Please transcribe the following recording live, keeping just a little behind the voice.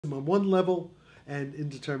on one level and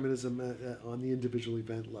indeterminism on the individual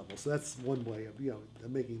event level. So that's one way of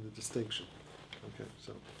making the distinction. Okay,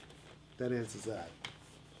 so that answers that.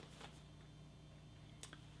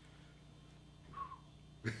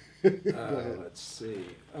 Let's see.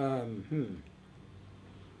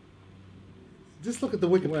 Just look at the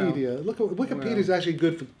Wikipedia. Well, look at Wikipedia is actually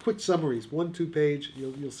good for quick summaries. 1-2 page.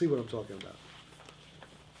 You'll see what I'm talking about.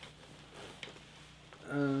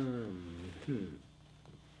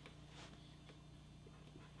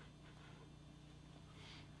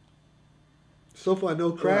 So far,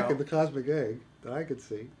 no crack in the cosmic egg that I could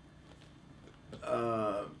see.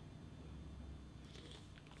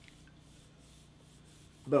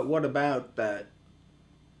 But what about that?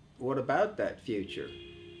 What about that future?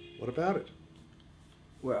 What about it?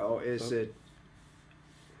 Well, is it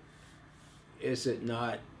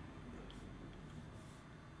not?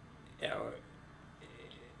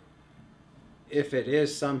 If it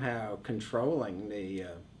is somehow controlling the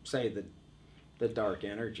say the dark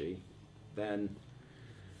energy, then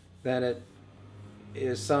it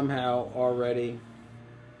is somehow already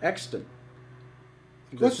extant.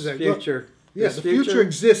 Of course, this future. Yes, this the future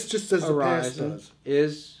exists just as the past does.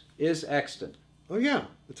 Is extant. Oh yeah,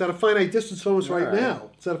 it's at a finite distance from us right now.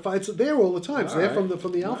 It's there all the time. It's there from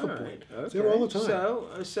the alpha point. Okay. It's there all the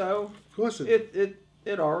time. So of course it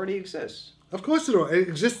already exists. Of course it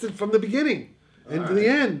existed from the beginning and to the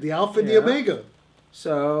end, the alpha and the omega.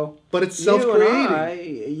 So, but it's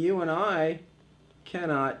self-creating. You and I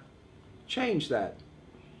cannot change that.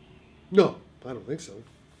 No, I don't think so.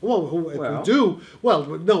 Well, if we do,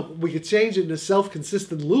 no, we could change it in a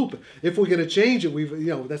self-consistent loop. If we're going to change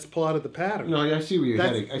it, that's part of the pattern. No, I see where you're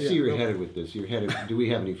heading. I see where you're headed with this. You're headed. Do we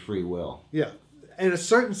have any free will? Yeah, in a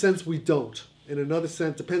certain sense, we don't. In another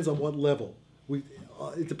sense, depends on what level.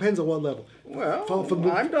 It depends on what level. Well,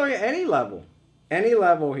 I'm doing any level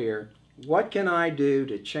here. What can I do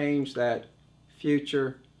to change that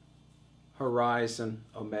future horizon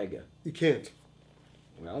omega? You can't.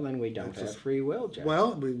 Well, then we don't have free will, Jack.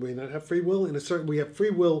 Well, we may not have free will. We have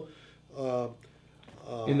free will.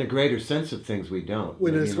 In the greater sense of things, we don't.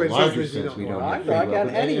 In the larger sense, we don't have free will.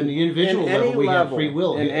 But in the individual level, we have free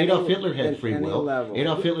will. Adolf Hitler had free will.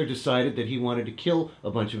 Adolf Hitler decided that he wanted to kill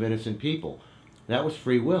a bunch of innocent people. That was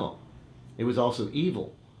free will. It was also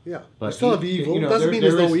evil. Yeah, but we still have evil. Doesn't mean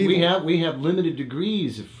there's no evil. We have limited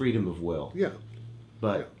degrees of freedom of will. Yeah,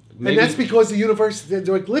 but. Yeah. And that's because the universe, there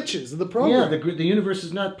are glitches in the program. Yeah, the universe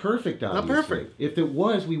is not perfect, obviously. Not perfect. If it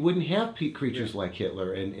was, we wouldn't have creatures like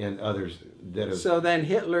Hitler and others that have... So then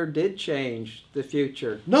Hitler did change the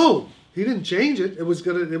future. No, he didn't change it. It was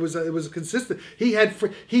consistent.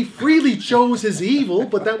 He freely chose his evil,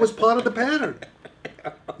 but that was part of the pattern.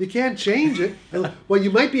 You can't change it. Well,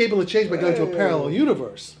 you might be able to change by going to a parallel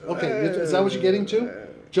universe. Okay, is that what you're getting to?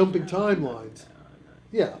 Jumping timelines.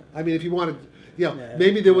 Yeah, I mean, if you wanted... Yeah,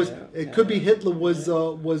 maybe there was. It could be Hitler was.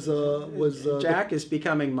 Jack is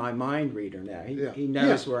becoming my mind reader now. He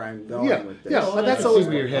knows where I'm going with this. Yeah, well, that's always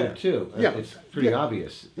where you're headed too. Yeah, it's pretty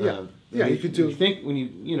obvious. Yeah, you could do. You think when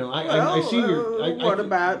I see your. What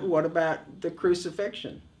about the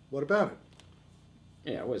crucifixion? What about it?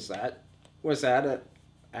 Yeah, was that an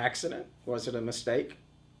accident? Was it a mistake?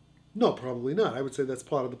 No, probably not. I would say that's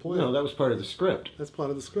part of the plan. No, that was part of the script. That's part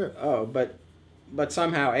of the script. Oh, but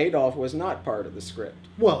somehow Adolf was not part of the script.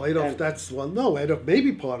 Well, Adolf, Adolf may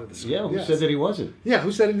be part of the script. Yeah, who said that he wasn't? Yeah,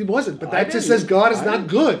 who said he wasn't? But that just says God is not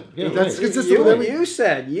good. Yeah, that's right. consistent with You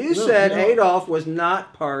said Adolf was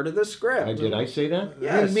not part of the script. Did I say that?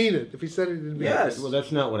 Yes. I didn't mean it. If he said it, he didn't mean it. Well,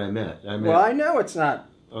 that's not what I meant. Well, I know it's not.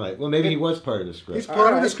 All right. Well, maybe he was part of the script. He's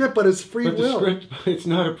part of the script, but it's free will. The script, it's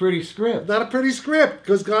not a pretty script. Not a pretty script,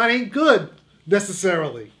 because God ain't good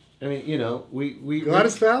necessarily. I mean, God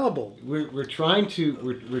is fallible. We're trying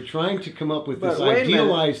to come up with this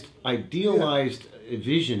idealized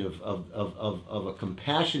vision of a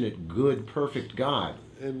compassionate, good, perfect God.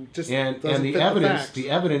 And the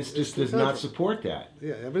evidence just does not support that.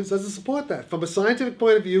 Yeah, evidence doesn't support that. From a scientific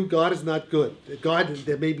point of view, God is not good. God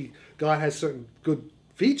has certain good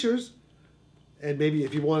features. And maybe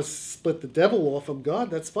if you want to split the devil off from God,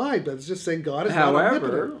 that's fine. But it's just saying God is not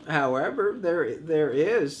omnipotent. However, there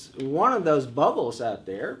is one of those bubbles out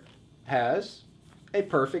there has a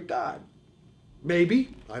perfect God.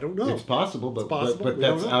 Maybe, I don't know. It's possible, but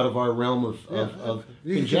that's out of our realm of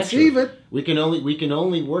you conjecture. Can conceive it. We can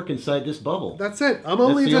only work inside this bubble. That's it. I'm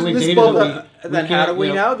only interested in this bubble. Then how do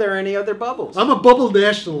we know there are any other bubbles? I'm a bubble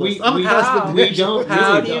nationalist. I'm a cosmologist.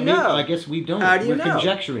 How do you know? I guess we don't. How do you know? We're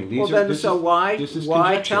conjecturing.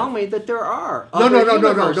 Why tell me that there are?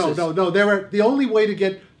 No. There are the only way to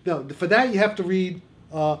get for that you have to read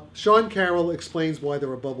Sean Carroll explains why there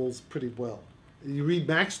are bubbles pretty well. You read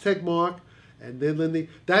Max Tegmark and then Lindy.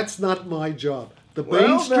 That's not my job. The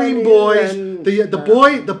mainstream boys,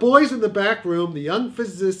 the boys in the back room, the young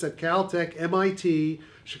physicists at Caltech, MIT,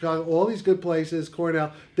 Chicago, all these good places,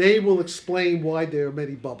 Cornell, they will explain why there are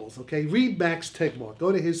many bubbles. Okay, read Max Tegmark.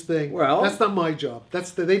 Go to his thing. Well, that's not my job.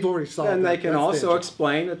 They've already solved. And they can also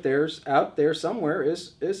explain that there's out there somewhere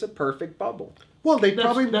is a perfect bubble. Well,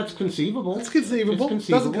 that's conceivable. It's conceivable.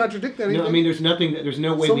 Doesn't contradict anything. No, I mean, there's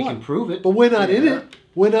no way we can prove it. But we're not in it.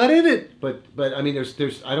 We're not in it. But I mean,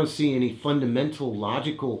 I don't see any fundamental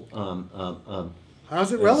logical.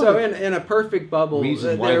 How's it relevant? So in a perfect bubble,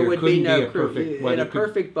 there would be no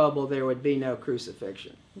perfect bubble. There would be no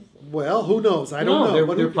crucifixion. Well, who knows? I don't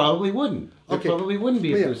know. There probably wouldn't. There probably wouldn't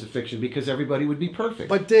be a crucifixion because everybody would be perfect.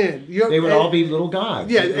 But Dan, they would all be little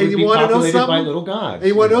gods. Yeah, and you want to know something? By little gods. And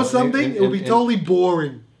you want to know something? It would be totally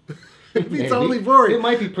boring. It'd be totally boring. It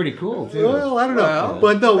might be pretty cool too. Well, I don't know,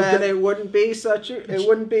 but no, then it wouldn't be it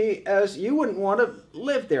wouldn't be as you wouldn't want to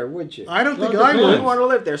live there, would you? I don't think I would. wouldn't want to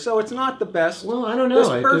live there. So it's not the best. Well, I don't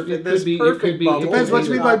know. It could be. Depends what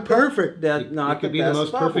you mean by perfect. It could be the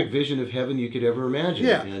most perfect vision of heaven you could ever imagine.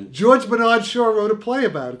 Yeah, and George Bernard Shaw wrote a play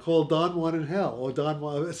about it called Don Juan in Hell,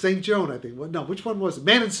 or St. Joan, I think. No, which one was it?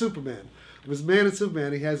 Man and Superman. It was Man and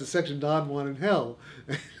Superman. He has a section Don Juan in Hell.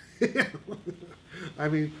 I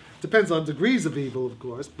mean, depends on degrees of evil, of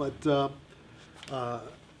course, but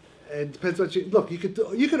it depends what you look. You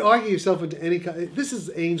could argue yourself into any kind. This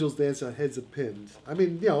is angels dancing on heads of pins. I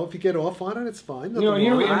mean, if you get off on it, it's fine. I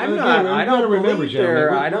don't remember,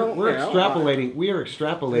 gentlemen. We're extrapolating. We are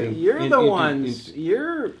extrapolating. You're the ones.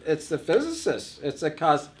 It's the physicists. It's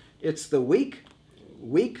the weak.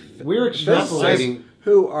 We're extrapolating.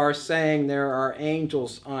 Who are saying there are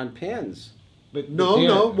angels on pins. But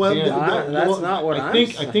no. Well, that's not what I'm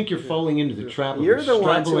saying. I think you're falling into the trap of You're the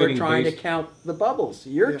ones who are trying to count the bubbles.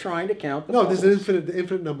 You're trying to count the bubbles. No, there's an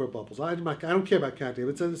infinite number of bubbles. I don't care about counting.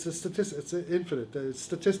 It's a statistic. It's an infinite. It's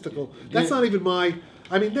statistical. That's not even my.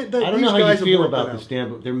 I mean, I don't know how you feel about this,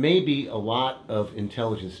 Dan, but there may be a lot of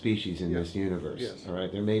intelligent species in this universe. Yes. All right,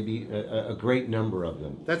 there may be a great number of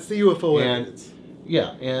them. That's the UFO evidence.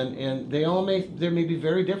 Yeah, and they may be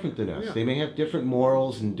very different than us. Yeah. They may have different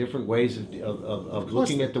morals and different ways of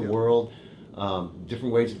looking at the world,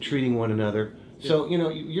 different ways of treating one another. Yeah. So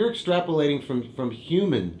you're extrapolating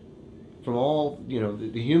from all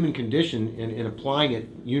the human condition and applying it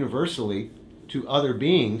universally to other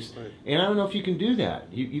beings. Right. And I don't know if you can do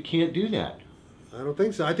that. You can't do that. I don't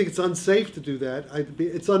think so. I think it's unsafe to do that.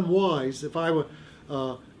 It's unwise. If I were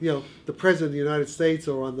the President of the United States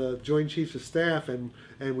or on the Joint Chiefs of Staff, and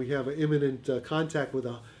we have an imminent contact with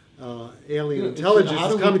alien intelligence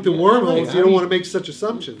that's coming through wormholes, you don't want to make such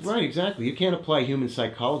assumptions. Right, exactly. You can't apply human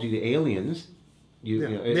psychology to aliens.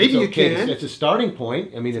 Maybe you can. It's a starting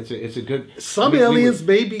point. I mean, it's a good. Some aliens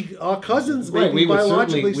may be our cousins, may be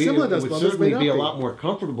biologically similar to us. We would certainly be a lot more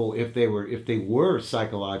comfortable if they were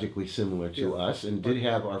psychologically similar to us and did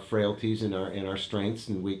have our frailties and our strengths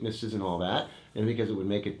and weaknesses and all that, and because it would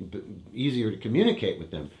make it easier to communicate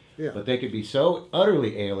with them. Yeah. But they could be so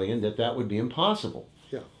utterly alien that would be impossible.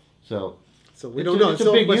 Yeah. So we don't know. It's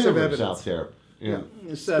a big universe out there. Yeah.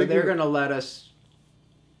 So they're going to let us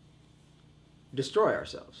destroy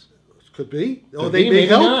ourselves. Could be. Maybe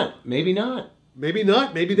not. Maybe not. Maybe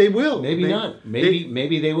not. Maybe they will. Maybe not.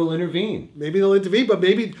 Maybe they will intervene. Maybe they'll intervene, but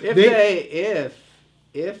maybe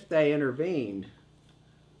if they intervened,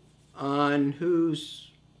 on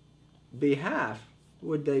whose behalf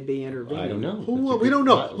would they be intervening? I don't know. We don't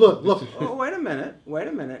know. Look. Oh, wait a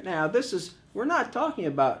minute. Now we're not talking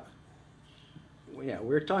about. Yeah,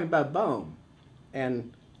 we're talking about Bohm,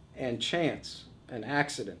 and chance, and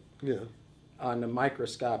accident. Yeah. On the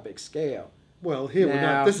microscopic scale. Well, here we're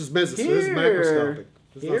not. This is macroscopic.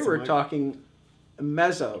 Here we're talking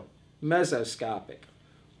mesoscopic.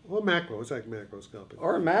 Or macro. It's like macroscopic.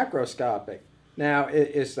 Or macroscopic. Now,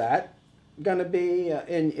 is that going to be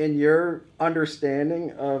in your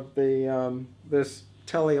understanding of the this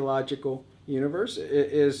teleological universe?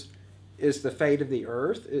 Is the fate of the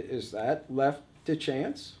Earth, is that left to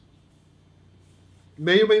chance?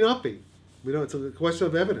 May or may not be. We don't. It's a question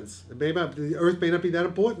of evidence. The Earth may not be that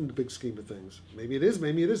important in the big scheme of things. Maybe it is.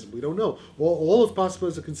 Maybe it isn't. We don't know. All those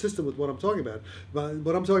possibilities are consistent with what I'm talking about. But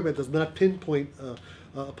what I'm talking about does not pinpoint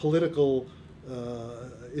a political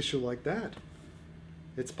issue like that.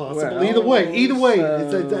 It's possible either way. Either way,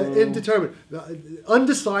 it's indeterminate,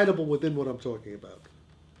 undecidable within what I'm talking about.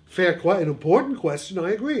 An important question.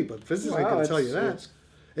 I agree, but physicists ain't going to tell you that.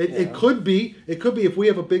 It could be if we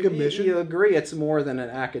have a bigger mission. You agree it's more than an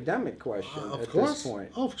academic question of at course. this point.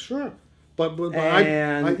 Oh, sure. But you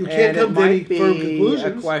can't come to any firm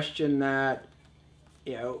conclusions. A question that,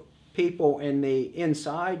 people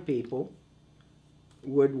inside people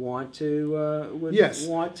would want to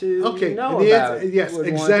know about.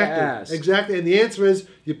 Yes, exactly. And the answer is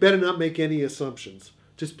you better not make any assumptions.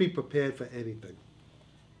 Just be prepared for anything.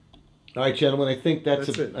 All right, gentlemen. I think that's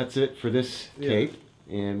it for this tape,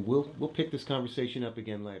 and we'll pick this conversation up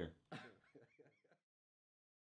again later.